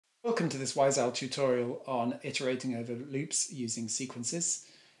Welcome to this WiseOwl tutorial on iterating over loops using sequences.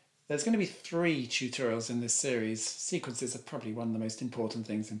 There's going to be 3 tutorials in this series. Sequences are probably one of the most important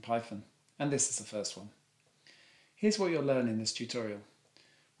things in Python, and this is the first one. Here's what you'll learn in this tutorial.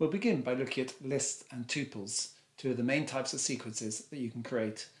 We'll begin by looking at lists and tuples, 2 of the main types of sequences that you can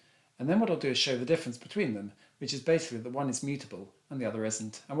create. And then what I'll do is show the difference between them, which is basically that one is mutable and the other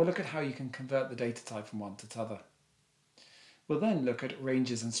isn't. And we'll look at how you can convert the data type from one to the other. We'll then look at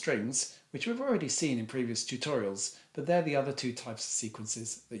ranges and strings, which we've already seen in previous tutorials, but they're the other 2 types of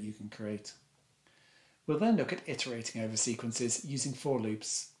sequences that you can create. We'll then look at iterating over sequences using for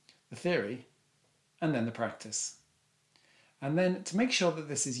loops, the theory, and then the practice. And then to make sure that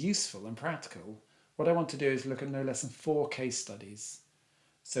this is useful and practical, what I want to do is look at no less than 4 case studies.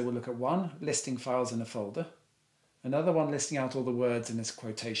 So we'll look at one, listing files in a folder, another one listing out all the words in this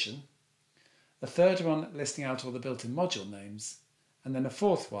quotation, a third one listing out all the built-in module names, and then a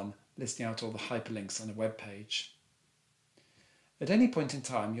fourth one listing out all the hyperlinks on a web page. At any point in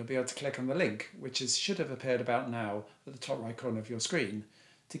time, you'll be able to click on the link, which should have appeared about now at the top right corner of your screen,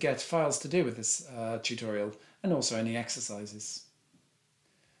 to get files to do with this tutorial and also any exercises.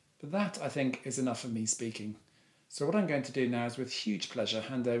 But that, I think, is enough of me speaking. So what I'm going to do now is with huge pleasure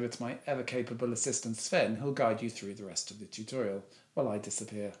hand over to my ever-capable assistant Sven, who'll guide you through the rest of the tutorial while I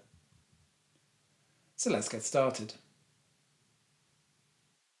disappear. So let's get started.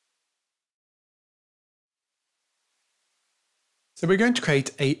 So we're going to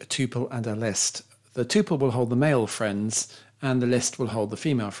create a tuple and a list. The tuple will hold the male friends and the list will hold the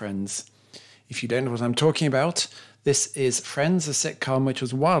female friends. If you don't know what I'm talking about, this is Friends, a sitcom which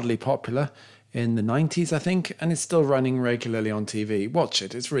was wildly popular in the 90s, I think, and it's still running regularly on TV. Watch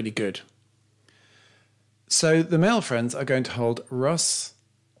it, it's really good. So the male friends are going to hold Ross,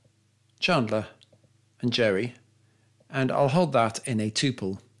 Chandler, and Jerry, and I'll hold that in a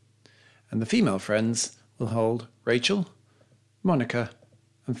tuple. And the female friends will hold Rachel, Monica,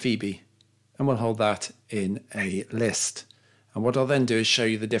 and Phoebe, and we'll hold that in a list. And what I'll then do is show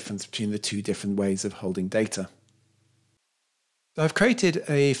you the difference between the 2 different ways of holding data. So I've created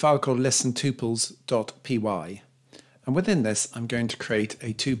a file called listandtuples.py, and within this I'm going to create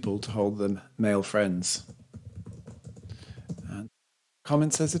a tuple to hold the male friends. And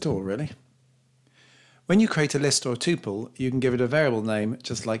comment says it all, really. When you create a list or a tuple, you can give it a variable name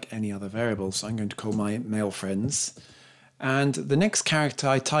just like any other variable. So I'm going to call my male friends. And the next character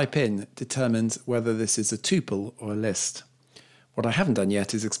I type in determines whether this is a tuple or a list. What I haven't done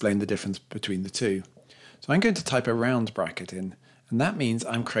yet is explain the difference between the 2. So I'm going to type a round bracket in, and that means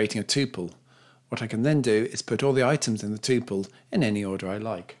I'm creating a tuple. What I can then do is put all the items in the tuple in any order I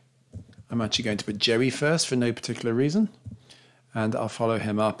like. I'm actually going to put Jerry first for no particular reason. And I'll follow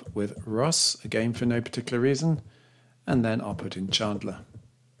him up with Ross, again for no particular reason, and then I'll put in Chandler.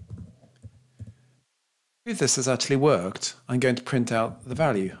 If this has actually worked, I'm going to print out the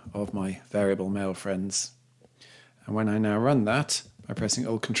value of my variable male friends. And when I now run that, by pressing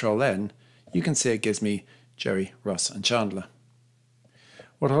Alt-Control-N, you can see it gives me Jerry, Ross, and Chandler.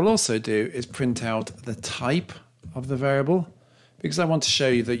 What I'll also do is print out the type of the variable, because I want to show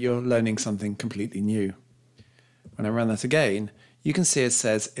you that you're learning something completely new. When I run that again, you can see it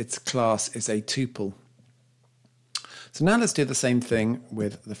says its class is a tuple. So now let's do the same thing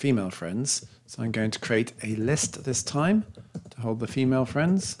with the female friends. So I'm going to create a list this time to hold the female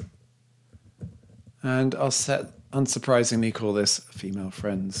friends. And I'll unsurprisingly call this female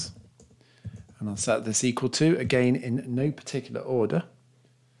friends. And I'll set this equal to, again, in no particular order.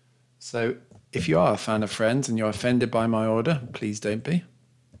 So if you are a fan of Friends and you're offended by my order, please don't be.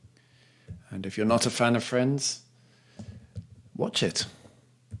 And if you're not a fan of Friends, watch it.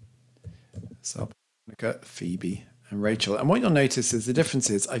 So Monica, Phoebe, and Rachel. And what you'll notice is the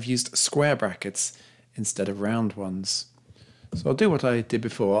difference is I've used square brackets instead of round ones. So I'll do what I did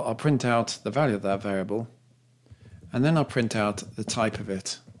before. I'll print out the value of that variable, and then I'll print out the type of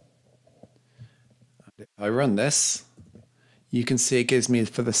it. And if I run this, you can see it gives me,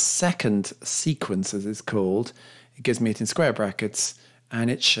 for the second sequence, as it's called, it gives me it in square brackets,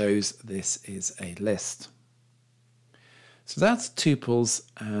 and it shows this is a list. So that's tuples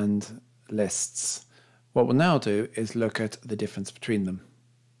and lists. What we'll now do is look at the difference between them.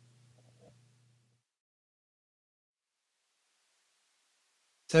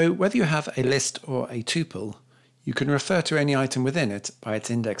 So whether you have a list or a tuple, you can refer to any item within it by its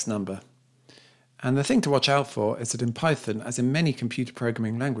index number. And the thing to watch out for is that in Python, as in many computer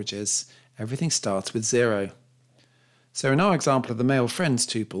programming languages, everything starts with 0. So in our example of the male friends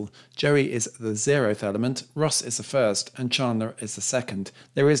tuple, Jerry is the 0th element, Ross is the first, and Chandler is the second.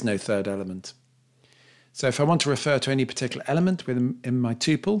 There is no third element. So if I want to refer to any particular element in my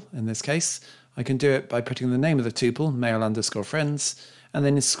tuple, in this case, I can do it by putting the name of the tuple, male_friends, and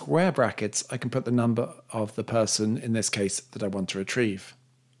then in square brackets, I can put the number of the person, in this case, that I want to retrieve.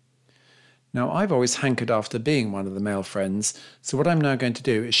 Now, I've always hankered after being one of the male friends, so what I'm now going to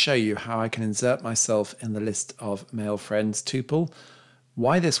do is show you how I can insert myself in the list of male friends tuple,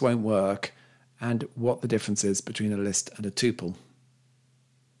 why this won't work, and what the difference is between a list and a tuple.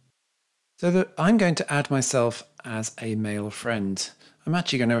 So I'm going to add myself as a male friend. I'm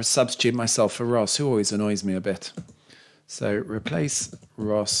actually going to substitute myself for Ross, who always annoys me a bit. So replace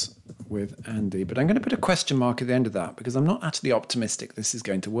Ross with Andy, but I'm going to put a question mark at the end of that because I'm not actually optimistic this is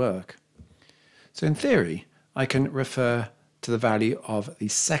going to work. So in theory, I can refer to the value of the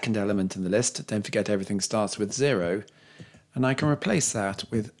second element in the list. Don't forget everything starts with 0. And I can replace that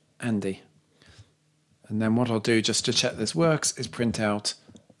with Andy. And then what I'll do just to check this works is print out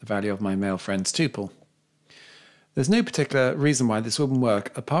the value of my male friend's tuple. There's no particular reason why this wouldn't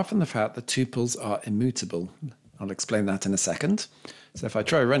work apart from the fact that tuples are immutable. I'll explain that in a second. So if I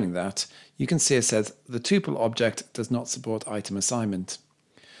try running that, you can see it says the tuple object does not support item assignment.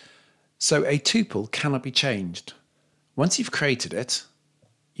 So a tuple cannot be changed. Once you've created it,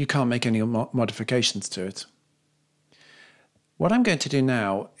 you can't make any modifications to it. What I'm going to do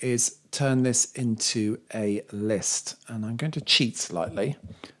now is turn this into a list, and I'm going to cheat slightly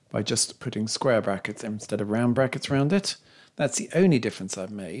by just putting square brackets instead of round brackets around it. That's the only difference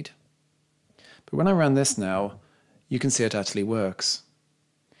I've made. But when I run this now, you can see it actually works.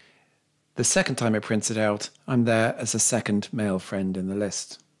 The second time it prints it out, I'm there as a second male friend in the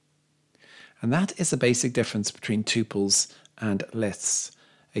list. And that is the basic difference between tuples and lists.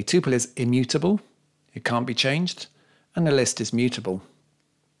 A tuple is immutable, it can't be changed, and a list is mutable.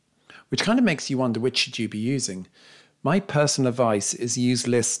 Which kind of makes you wonder which should you be using. My personal advice is use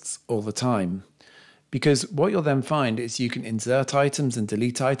lists all the time, because what you'll then find is you can insert items and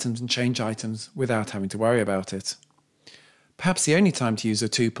delete items and change items without having to worry about it. Perhaps the only time to use a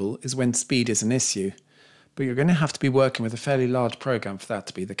tuple is when speed is an issue, but you're going to have to be working with a fairly large program for that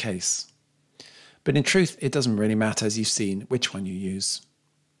to be the case. But in truth, it doesn't really matter, as you've seen, which one you use.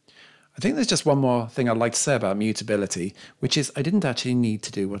 I think there's just one more thing I'd like to say about mutability, which is I didn't actually need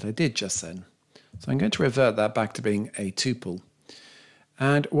to do what I did just then. So I'm going to revert that back to being a tuple.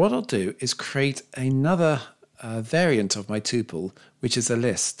 And what I'll do is create another variant of my tuple, which is a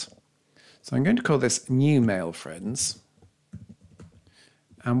list. So I'm going to call this new male friends.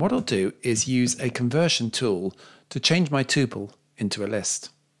 And what I'll do is use a conversion tool to change my tuple into a list.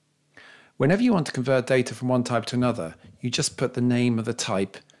 Whenever you want to convert data from one type to another, you just put the name of the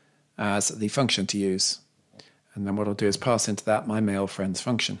type as the function to use. And then what I'll do is pass into that my male friends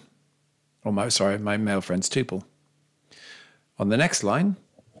function. Or my male friends tuple. On the next line,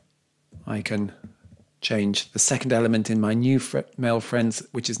 I can change the second element in my new male friends,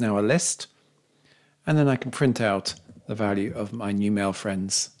 which is now a list. And then I can print out the value of my new male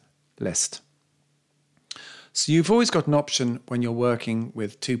friends list. So you've always got an option when you're working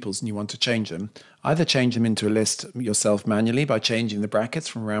with tuples and you want to change them. Either change them into a list yourself manually by changing the brackets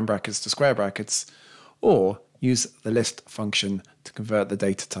from round brackets to square brackets, or use the list function to convert the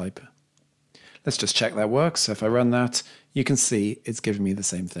data type. Let's just check that works. So if I run that, you can see it's giving me the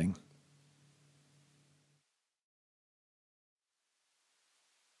same thing.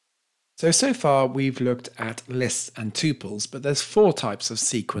 So far we've looked at lists and tuples, but there's 4 types of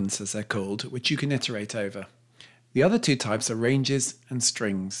sequence, as they're called, which you can iterate over. The other 2 types are ranges and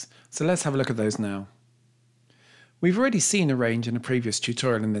strings. So let's have a look at those now. We've already seen a range in a previous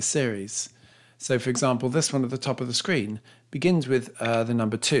tutorial in this series. So for example, this one at the top of the screen begins with the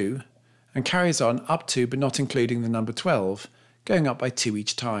number 2 and carries on up to but not including the number 12, going up by 2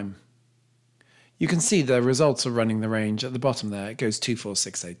 each time. You can see the results are running the range at the bottom there. It goes 2, 4,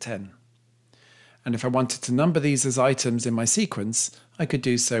 6, 8, 10. And if I wanted to number these as items in my sequence, I could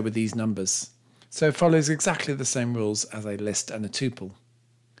do so with these numbers. So it follows exactly the same rules as a list and a tuple.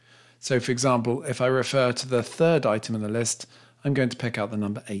 So for example, if I refer to the third item in the list, I'm going to pick out the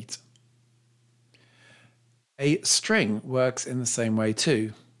number 8. A string works in the same way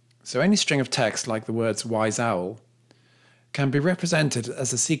too. So any string of text, like the words wise owl, can be represented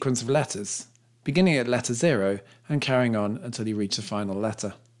as a sequence of letters, beginning at letter 0 and carrying on until you reach the final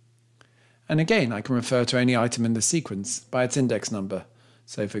letter. And again, I can refer to any item in the sequence by its index number.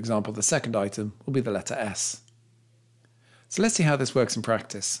 So for example, the second item will be the letter S. So let's see how this works in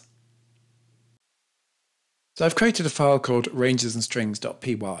practice. So I've created a file called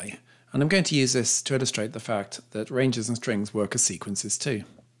rangesandstrings.py, and I'm going to use this to illustrate the fact that ranges and strings work as sequences too.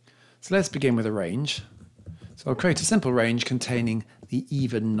 So let's begin with a range. So I'll create a simple range containing the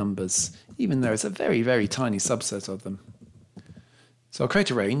even numbers, even though it's a very, very tiny subset of them. So I'll create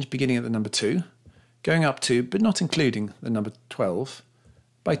a range beginning at the number 2, going up to, but not including, the number 12,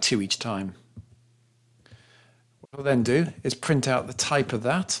 by 2 each time. What I'll then do is print out the type of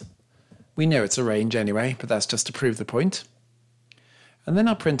that. We know it's a range anyway, but that's just to prove the point. And then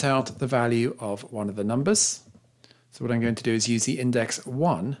I'll print out the value of one of the numbers. So what I'm going to do is use the index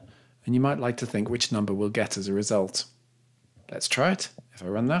 1, and you might like to think which number we'll get as a result. Let's try it, if I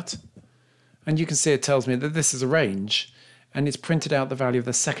run that. And you can see it tells me that this is a range, and it's printed out the value of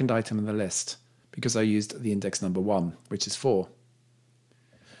the second item in the list, because I used the index number 1, which is 4.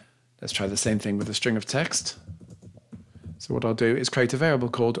 Let's try the same thing with a string of text. So what I'll do is create a variable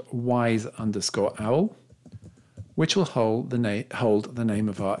called wise_owl, which will hold the name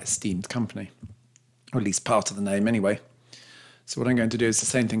of our esteemed company, or at least part of the name anyway. So what I'm going to do is the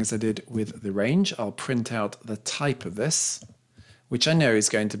same thing as I did with the range. I'll print out the type of this, which I know is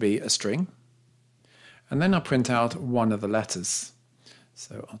going to be a string. And then I'll print out one of the letters.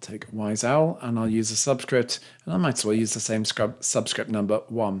 So I'll take wiseowl and I'll use a subscript, and I might as well use the same subscript number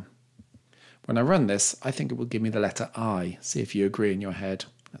 1. When I run this, I think it will give me the letter I. See if you agree in your head.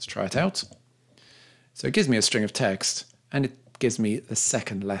 Let's try it out. So it gives me a string of text, and it gives me the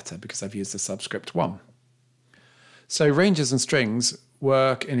second letter because I've used the subscript 1. So ranges and strings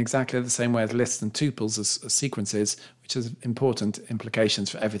work in exactly the same way as lists and tuples as sequences, which has important implications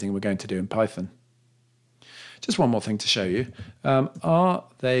for everything we're going to do in Python. Just one more thing to show you. Are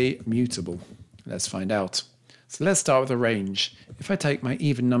they mutable? Let's find out. So let's start with a range. If I take my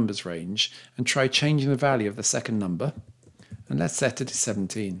even numbers range and try changing the value of the second number, and let's set it to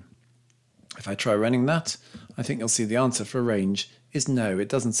 17. If I try running that, I think you'll see the answer for a range is no, it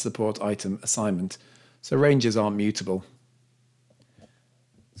doesn't support item assignment. So ranges aren't mutable.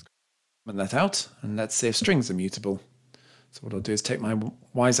 Let's comment that out, and let's see if strings are mutable. So what I'll do is take my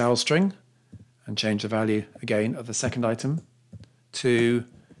wiseowl string and change the value again of the second item to,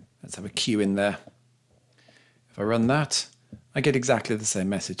 let's have a Q in there. If I run that, I get exactly the same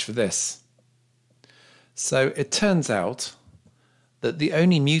message for this. So it turns out that the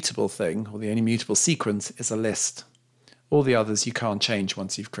only mutable thing, or the only mutable sequence, is a list. All the others you can't change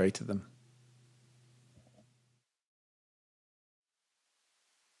once you've created them.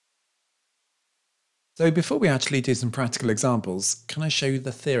 So before we actually do some practical examples, can I show you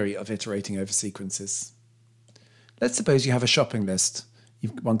the theory of iterating over sequences? Let's suppose you have a shopping list.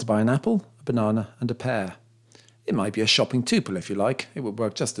 You want to buy an apple, a banana, and a pear. It might be a shopping tuple if you like. It would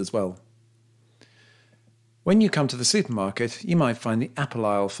work just as well. When you come to the supermarket, you might find the apple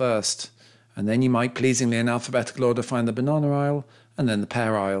aisle first, and then you might pleasingly in alphabetical order find the banana aisle, and then the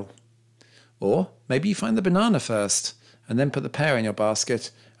pear aisle. Or maybe you find the banana first, and then put the pear in your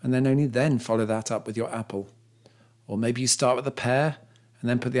basket, and then only then follow that up with your apple. Or maybe you start with the pear, and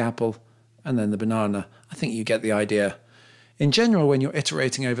then put the apple, and then the banana. I think you get the idea. In general, when you're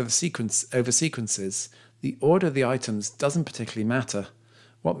iterating over sequences, the order of the items doesn't particularly matter.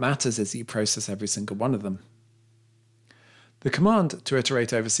 What matters is that you process every single one of them. The command to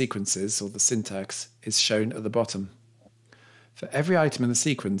iterate over sequences, or the syntax, is shown at the bottom. For every item in the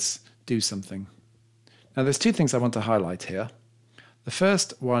sequence, do something. Now there's two things I want to highlight here. The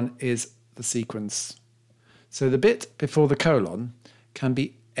first one is the sequence. So the bit before the colon can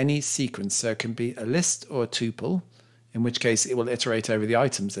be any sequence. So it can be a list or a tuple, in which case it will iterate over the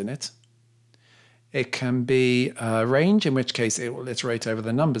items in it. It can be a range, in which case it will iterate over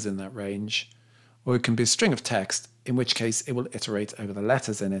the numbers in that range. Or it can be a string of text, in which case it will iterate over the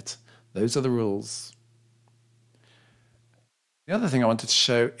letters in it. Those are the rules. The other thing I wanted to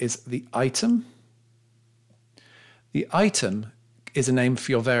show is the item. The item is a name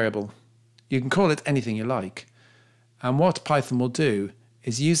for your variable. You can call it anything you like. And what Python will do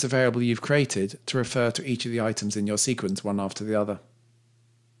is use the variable you've created to refer to each of the items in your sequence one after the other.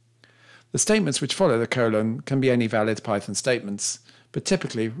 The statements which follow the colon can be any valid Python statements, but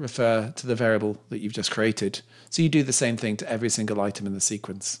typically refer to the variable that you've just created. So you do the same thing to every single item in the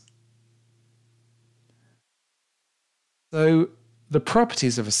sequence. So the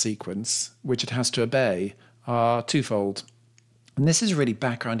properties of a sequence, which it has to obey, are twofold. And this is really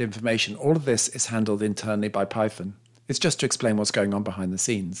background information. All of this is handled internally by Python. It's just to explain what's going on behind the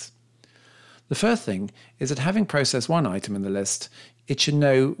scenes. The first thing is that having processed one item in the list, it should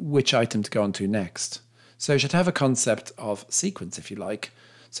know which item to go on to next. So it should have a concept of sequence, if you like.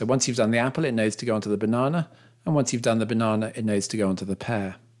 So once you've done the apple, it knows to go onto the banana, and once you've done the banana, it knows to go onto the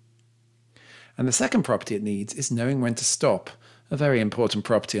pear. And the second property it needs is knowing when to stop, a very important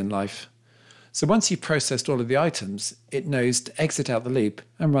property in life. So once you've processed all of the items, it knows to exit out the loop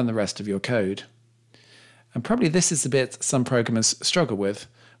and run the rest of your code. And probably this is the bit some programmers struggle with,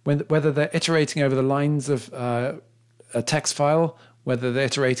 whether they're iterating over the lines of a text file, whether they're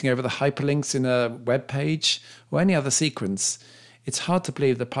iterating over the hyperlinks in a web page, or any other sequence. It's hard to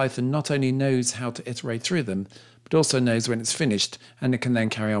believe that Python not only knows how to iterate through them, but also knows when it's finished, and it can then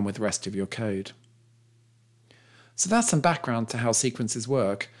carry on with the rest of your code. So that's some background to how sequences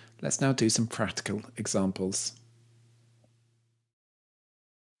work. Let's now do some practical examples.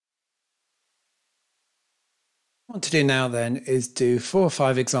 What I want to do now then is do 4 or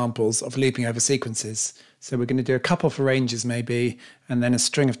 5 examples of looping over sequences. So we're going to do a couple for ranges maybe, and then a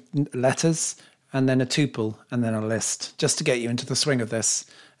string of letters, and then a tuple, and then a list, just to get you into the swing of this.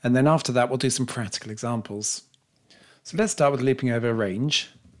 And then after that, we'll do some practical examples. So let's start with looping over a range.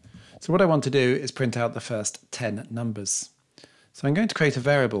 So what I want to do is print out the first 10 numbers. So I'm going to create a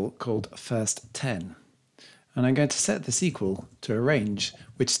variable called first 10. And I'm going to set this equal to a range,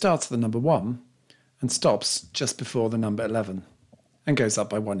 which starts at the number 1 and stops just before the number 11 and goes up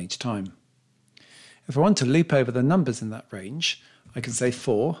by 1 each time. If I want to loop over the numbers in that range, I can say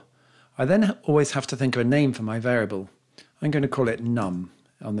for. I then always have to think of a name for my variable. I'm going to call it num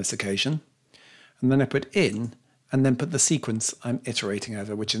on this occasion. And then I put in and then put the sequence I'm iterating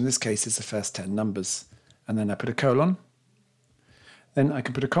over, which in this case is the first 10 numbers. And then I put a colon. Then I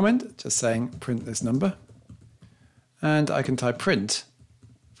can put a comment just saying print this number. And I can type print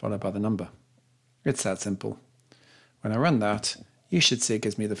followed by the number. It's that simple. When I run that, you should see it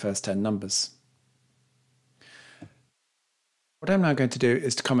gives me the first 10 numbers. What I'm now going to do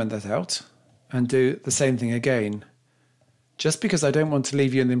is to comment that out and do the same thing again, just because I don't want to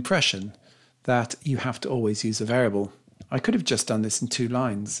leave you an impression that you have to always use a variable. I could have just done this in 2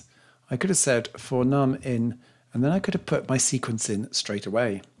 lines. I could have said for num in, and then I could have put my sequence in straight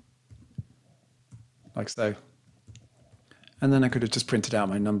away, like so. And then I could have just printed out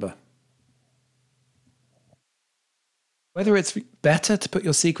my number. Whether it's better to put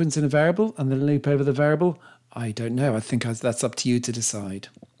your sequence in a variable and then loop over the variable, I don't know. I think that's up to you to decide.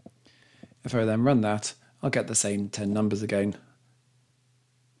 If I then run that, I'll get the same 10 numbers again.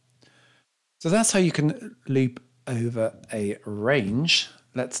 So that's how you can loop over a range.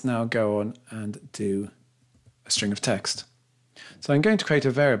 Let's now go on and do a string of text. So I'm going to create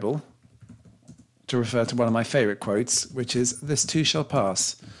a variable to refer to one of my favorite quotes, which is "this too shall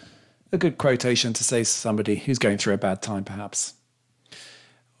pass." A good quotation to say to somebody who's going through a bad time, perhaps.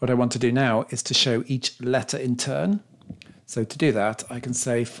 What I want to do now is to show each letter in turn. So to do that, I can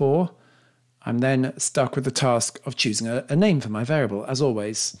say for. I'm then stuck with the task of choosing a name for my variable, as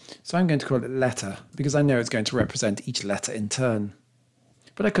always. So I'm going to call it letter, because I know it's going to represent each letter in turn.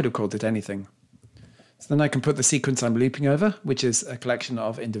 But I could have called it anything. So then I can put the sequence I'm looping over, which is a collection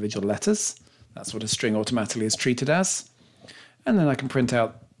of individual letters. That's what a string automatically is treated as. And then I can print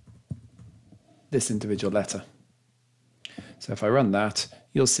out this individual letter. So if I run that,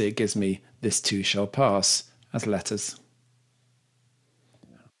 you'll see it gives me "this too shall pass" as letters.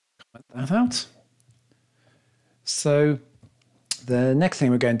 Comment that out. So the next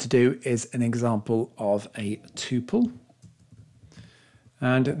thing we're going to do is an example of a tuple.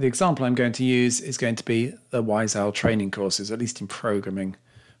 And the example I'm going to use is going to be the Wise Owl training courses, at least in programming.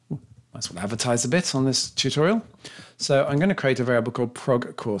 Might as well advertise a bit on this tutorial. So I'm going to create a variable called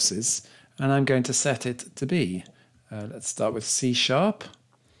prog courses, and I'm going to set it to be, let's start with C#.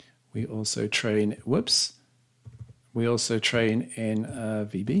 We also train, we also train in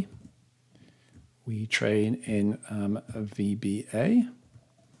VB. We train in VBA.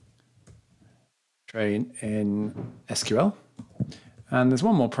 Train in SQL. And there's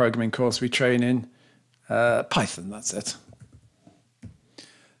one more programming course we train in Python, that's it.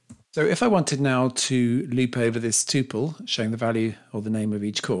 So if I wanted now to loop over this tuple, showing the value or the name of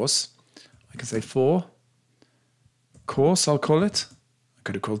each course, I can say for course, I'll call it. I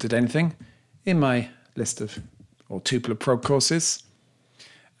could have called it anything in my list of, or tuple of prog courses.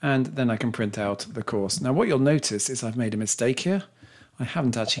 And then I can print out the course. Now what you'll notice is I've made a mistake here. I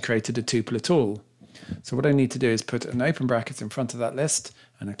haven't actually created a tuple at all. So what I need to do is put an open bracket in front of that list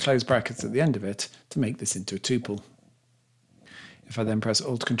and a closed bracket at the end of it to make this into a tuple. If I then press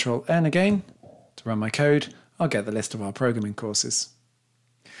Alt-Control-N again to run my code, I'll get the list of our programming courses.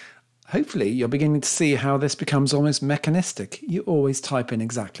 Hopefully you're beginning to see how this becomes almost mechanistic. You always type in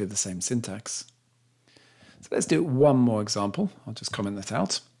exactly the same syntax. So let's do one more example. I'll just comment that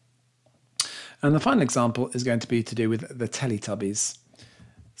out. And the final example is going to be to do with the Teletubbies.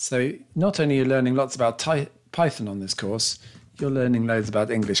 So not only are you learning lots about Python on this course, you're learning loads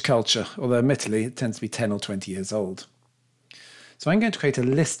about English culture, although admittedly it tends to be 10 or 20 years old. So I'm going to create a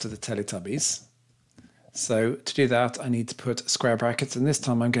list of the Teletubbies. So to do that, I need to put square brackets, and this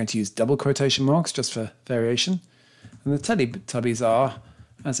time I'm going to use double quotation marks just for variation. And the Teletubbies are,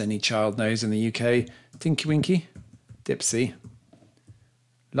 as any child knows in the UK, Tinky Winky, Dipsy,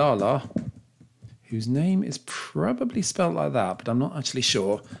 Lala, whose name is probably spelt like that, but I'm not actually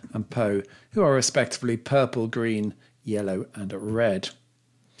sure, and Po, who are respectively purple, green, yellow, and red.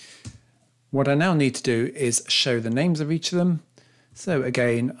 What I now need to do is show the names of each of them. So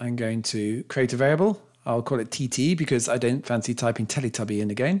again, I'm going to create a variable. I'll call it TT because I don't fancy typing Teletubby in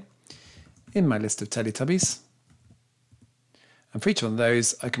again, in my list of Teletubbies. And for each one of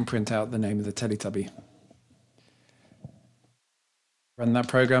those, I can print out the name of the Teletubby. Run that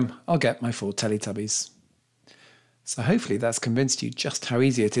program, I'll get my 4 Teletubbies. So hopefully that's convinced you just how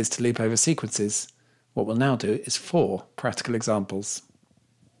easy it is to loop over sequences. What we'll now do is 4 practical examples.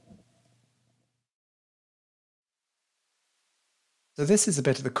 So this is a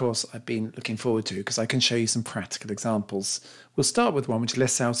bit of the course I've been looking forward to because I can show you some practical examples. We'll start with one which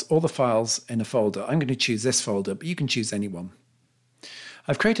lists out all the files in a folder. I'm going to choose this folder, but you can choose any one.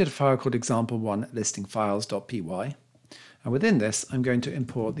 I've created a file called example1 listing files.py, and within this I'm going to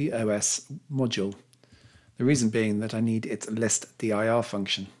import the OS module, the reason being that I need its list_dir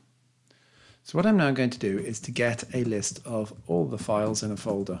function. So what I'm now going to do is to get a list of all the files in a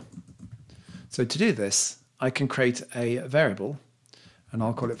folder. So to do this, I can create a variable, and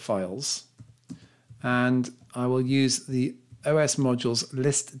I'll call it files, and I will use the OS module's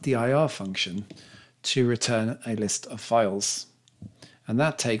list_dir function to return a list of files. And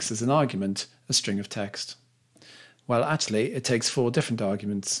that takes as an argument a string of text. Well, actually, it takes 4 different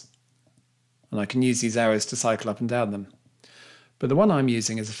arguments, and I can use these arrows to cycle up and down them. But the one I'm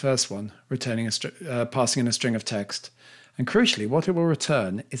using is the first one, returning passing in a string of text. And crucially, what it will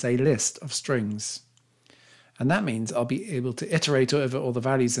return is a list of strings. And that means I'll be able to iterate over all the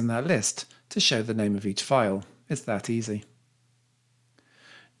values in that list to show the name of each file. It's that easy.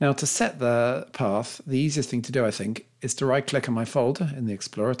 Now to set the path, the easiest thing to do, I think, is to right-click on my folder in the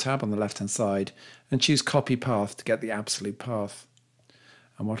Explorer tab on the left-hand side and choose Copy Path to get the absolute path.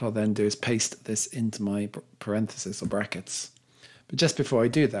 And what I'll then do is paste this into my parentheses or brackets. But just before I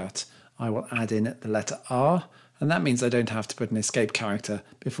do that, I will add in the letter R, and that means I don't have to put an escape character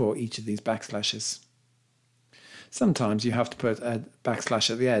before each of these backslashes. Sometimes you have to put a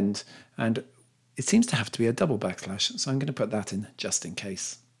backslash at the end, and it seems to have to be a double backslash, so I'm going to put that in just in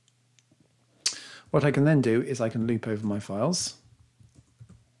case. What I can then do is I can loop over my files.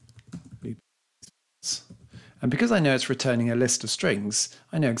 And because I know it's returning a list of strings,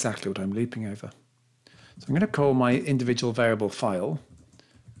 I know exactly what I'm looping over. So I'm going to call my individual variable file,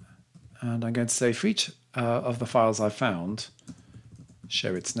 and I'm going to say for each of the files I've found,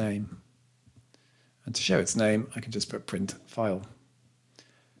 show its name. And to show its name, I can just put print file.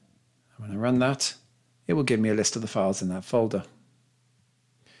 And when I run that, it will give me a list of the files in that folder.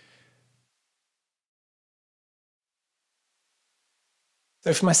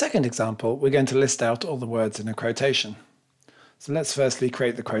 So for my second example, we're going to list out all the words in a quotation. So let's firstly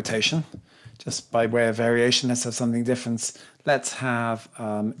create the quotation. Just by way of variation, let's have something different. Let's have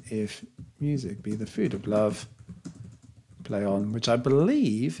if music be the food of love, play on, which I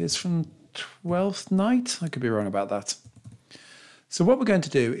believe is from Twelfth Night. I could be wrong about that. So what we're going to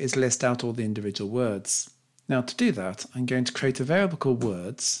do is list out all the individual words. Now to do that, I'm going to create a variable called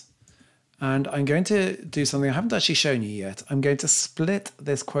words, and I'm going to do something I haven't actually shown you yet. I'm going to split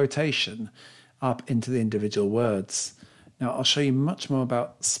this quotation up into the individual words. Now I'll show you much more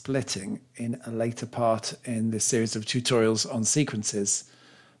about splitting in a later part in this series of tutorials on sequences.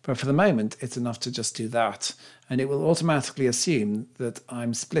 But for the moment, it's enough to just do that, and it will automatically assume that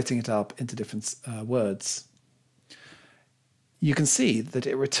I'm splitting it up into different words. You can see that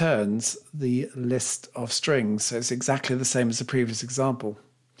it returns the list of strings, so it's exactly the same as the previous example.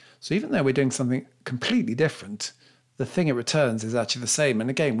 So even though we're doing something completely different, the thing it returns is actually the same, and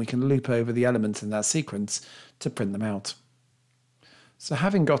again, we can loop over the elements in that sequence to print them out. So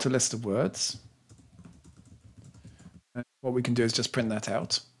having got a list of words, what we can do is just print that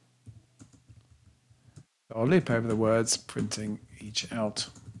out. I'll loop over the words, printing each out.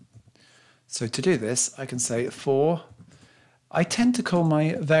 So to do this, I can say for, I tend to call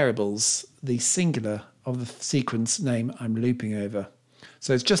my variables the singular of the sequence name I'm looping over.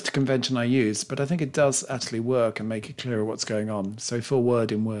 So it's just a convention I use, but I think it does actually work and make it clearer what's going on. So for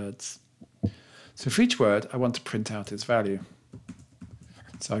word in words. So for each word, I want to print out its value.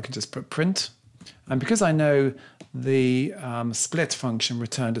 So I can just put print. And because I know the split function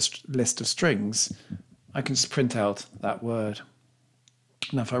returned a list of strings, I can just print out that word.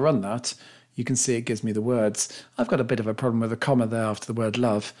 Now if I run that, you can see it gives me the words. I've got a bit of a problem with a comma there after the word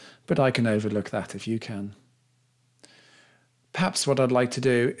love, but I can overlook that if you can. Perhaps what I'd like to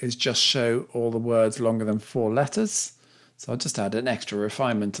do is just show all the words longer than 4 letters. So I'll just add an extra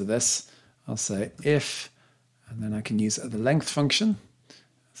refinement to this. I'll say if, and then I can use the length function.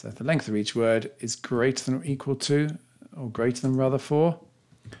 So if the length of each word is greater than or equal to, or greater than rather 4.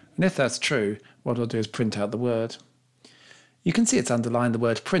 And if that's true, what I'll do is print out the word. You can see it's underlined the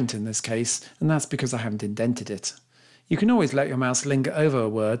word print in this case, and that's because I haven't indented it. You can always let your mouse linger over a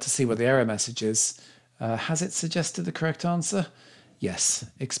word to see what the error message is. Has it suggested the correct answer? Yes,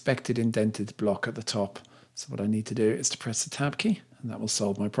 expected indented block at the top. So what I need to do is to press the tab key, and that will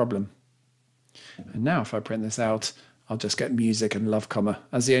solve my problem. And now if I print this out, I'll just get music and love comma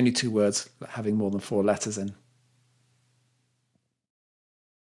as the only 2 words having more than 4 letters in.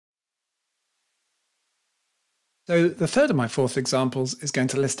 So the third of my 4th examples is going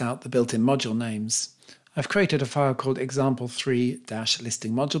to list out the built-in module names. I've created a file called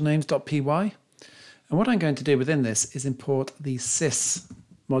example3-listingmodulenames.py, and what I'm going to do within this is import the sys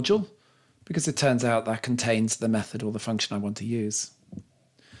module, because it turns out that contains the method or the function I want to use.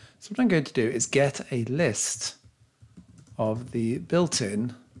 So what I'm going to do is get a list of the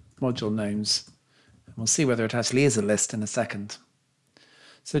built-in module names, and we'll see whether it actually is a list in a second.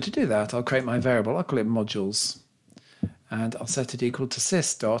 So to do that, I'll create my variable, I'll call it modules, and I'll set it equal to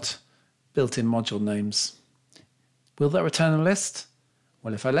sys.built-in module names. Will that return a list?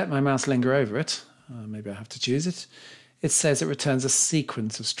 Well, if I let my mouse linger over it, maybe I have to choose it, it says it returns a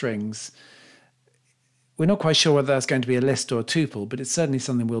sequence of strings. We're not quite sure whether that's going to be a list or a tuple, but it's certainly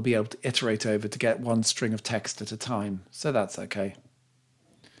something we'll be able to iterate over to get one string of text at a time, so that's okay.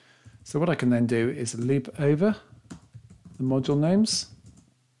 So what I can then do is loop over the module names,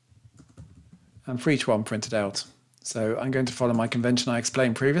 and for each one print it out. So I'm going to follow my convention I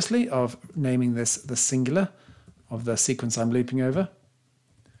explained previously of naming this the singular of the sequence I'm looping over,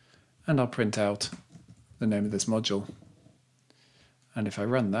 and I'll print out the name of this module. And if I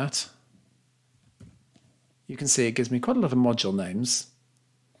run that, you can see it gives me quite a lot of module names,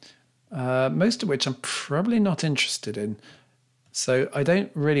 most of which I'm probably not interested in. So I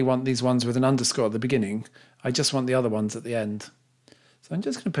don't really want these ones with an underscore at the beginning, I just want the other ones at the end. So I'm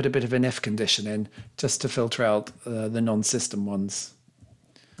just going to put a bit of an if condition in just to filter out the non-system ones.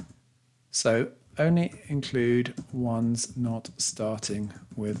 So only include ones not starting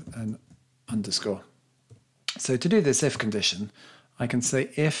with an underscore. So to do this if condition, I can say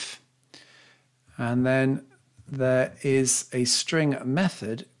if, and then there is a string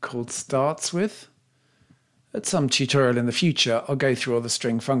method called starts with. At some tutorial in the future, I'll go through all the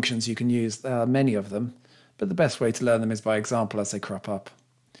string functions you can use. There are many of them, but the best way to learn them is by example as they crop up.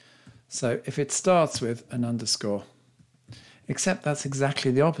 So if it starts with an underscore, except that's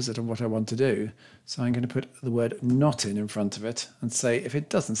exactly the opposite of what I want to do. So I'm going to put the word not in front of it and say if it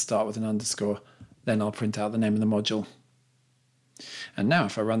doesn't start with an underscore, then I'll print out the name of the module. And now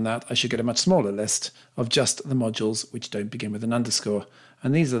if I run that, I should get a much smaller list of just the modules which don't begin with an underscore.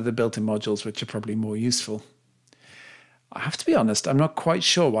 And these are the built-in modules which are probably more useful. I have to be honest, I'm not quite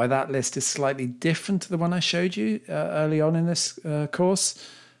sure why that list is slightly different to the one I showed you early on in this course.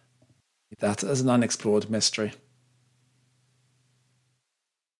 That as an unexplored mystery.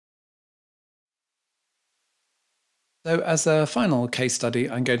 So as a final case study,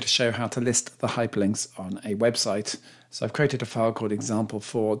 I'm going to show how to list the hyperlinks on a website. So I've created a file called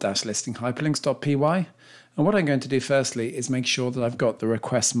example4-listinghyperlinks.py. And what I'm going to do firstly is make sure that I've got the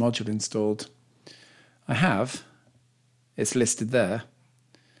request module installed. I have. It's listed there.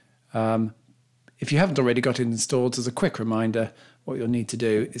 If you haven't already got it installed, as a quick reminder, what you'll need to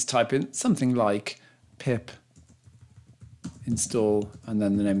do is type in something like pip install and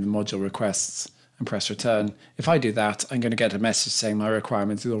then the name of the module requests and press return. If I do that, I'm going to get a message saying my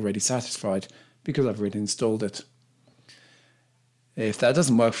requirement is already satisfied because I've already installed it. If that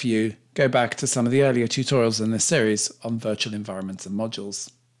doesn't work for you, go back to some of the earlier tutorials in this series on virtual environments and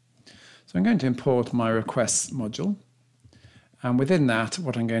modules. So I'm going to import my requests module. And within that,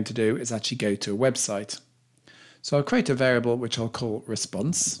 what I'm going to do is actually go to a website. So I'll create a variable which I'll call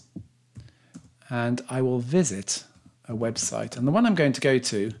response, and I will visit a website. And the one I'm going to go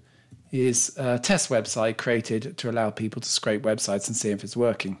to is a test website created to allow people to scrape websites and see if it's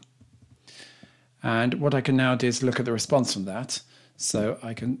working. And what I can now do is look at the response from that. So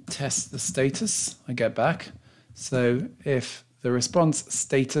I can test the status I get back. So if the response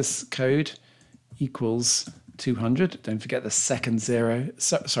status code equals 200. Don't forget the second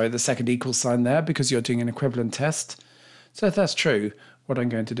the second equal sign there because you're doing an equivalent test. So if that's true, what I'm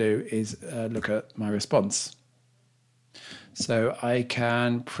going to do is look at my response. So I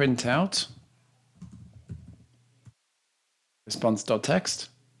can print out response.text,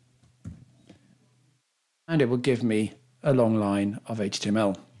 and it will give me a long line of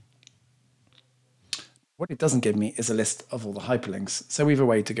HTML. What it doesn't give me is a list of all the hyperlinks, so we've a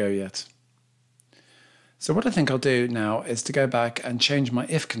way to go yet. So what I think I'll do now is to go back and change my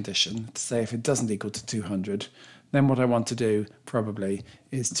if condition to say if it doesn't equal to 200, then what I want to do probably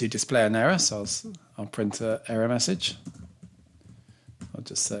is to display an error. So I'll print an error message. I'll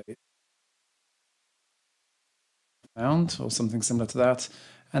just say found or something similar to that,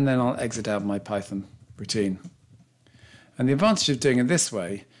 and then I'll exit out my Python routine. And the advantage of doing it this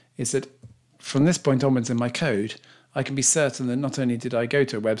way is that from this point onwards in my code, I can be certain that not only did I go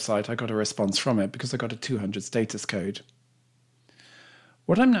to a website, I got a response from it because I got a 200 status code.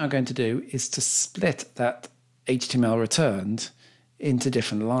 What I'm now going to do is to split that HTML returned into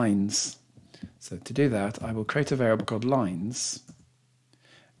different lines. So to do that, I will create a variable called lines,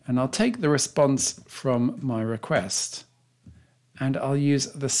 and I'll take the response from my request, and I'll use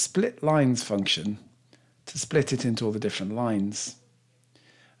the split lines function to split it into all the different lines.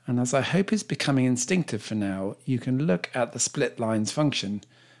 And as I hope is becoming instinctive for now, you can look at the split lines function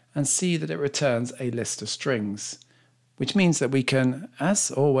and see that it returns a list of strings, which means that we can, as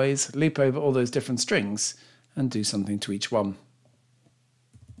always, loop over all those different strings and do something to each one.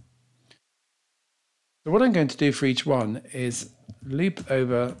 So what I'm going to do for each one is loop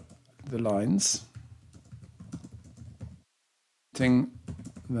over the lines, putting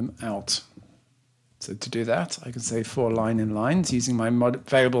them out. So to do that, I can say for line in lines using my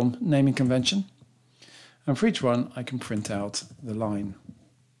variable naming convention. And for each one, I can print out the line.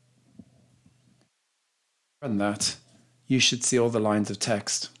 Run that, you should see all the lines of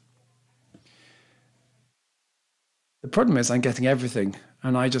text. The problem is I'm getting everything,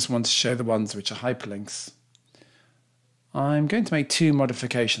 and I just want to show the ones which are hyperlinks. I'm going to make two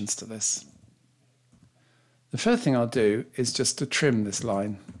modifications to this. The first thing I'll do is just to trim this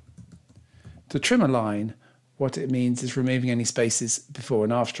line. To trim a line, what it means is removing any spaces before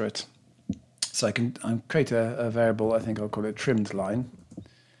and after it. So I can create a variable, I think I'll call it trimmed line.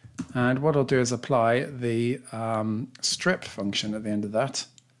 And what I'll do is apply the strip function at the end of that,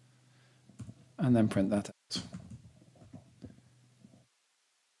 and then print that out.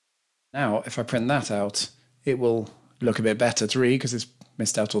 Now, if I print that out, it will look a bit better to read because it's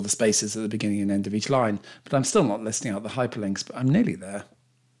missed out all the spaces at the beginning and end of each line. But I'm still not listing out the hyperlinks, but I'm nearly there.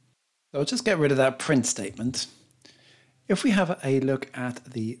 So I'll just get rid of that print statement. If we have a look at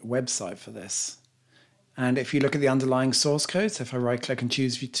the website for this, and if you look at the underlying source code, so if I right click and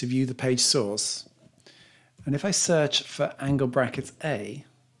choose to view the page source, and if I search for angle brackets A,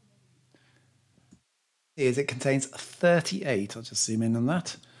 it contains 38, I'll just zoom in on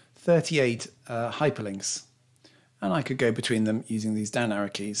that, 38 hyperlinks. And I could go between them using these down arrow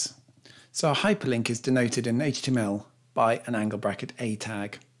keys. So a hyperlink is denoted in HTML by an angle bracket A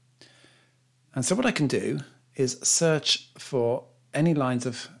tag. And so what I can do is search for any lines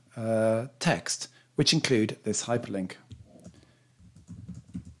of text which include this hyperlink.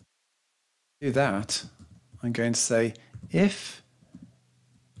 To do that, I'm going to say if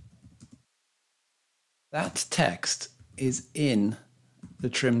that text is in the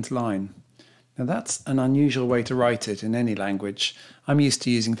trimmed line. Now that's an unusual way to write it in any language. I'm used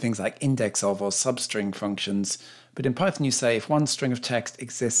to using things like index of or substring functions, but in Python you say if one string of text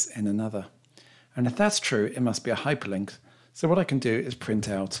exists in another. And if that's true, it must be a hyperlink. So what I can do is print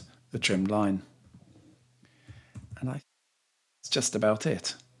out the trimmed line. And that's just about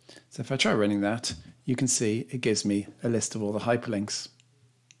it. So if I try running that, you can see it gives me a list of all the hyperlinks.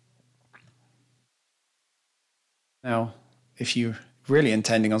 Now, if you're really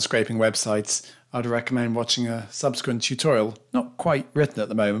intending on scraping websites, I'd recommend watching a subsequent tutorial, not quite written at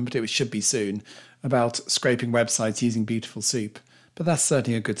the moment, but it should be soon, about scraping websites using Beautiful Soup. But that's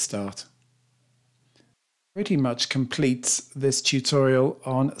certainly a good start. Pretty much completes this tutorial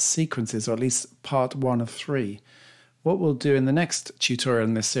on sequences, or at least part 1 of 3. What we'll do in the next tutorial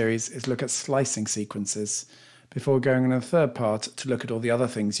in this series is look at slicing sequences, before going on a third part to look at all the other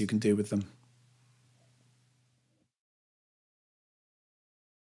things you can do with them.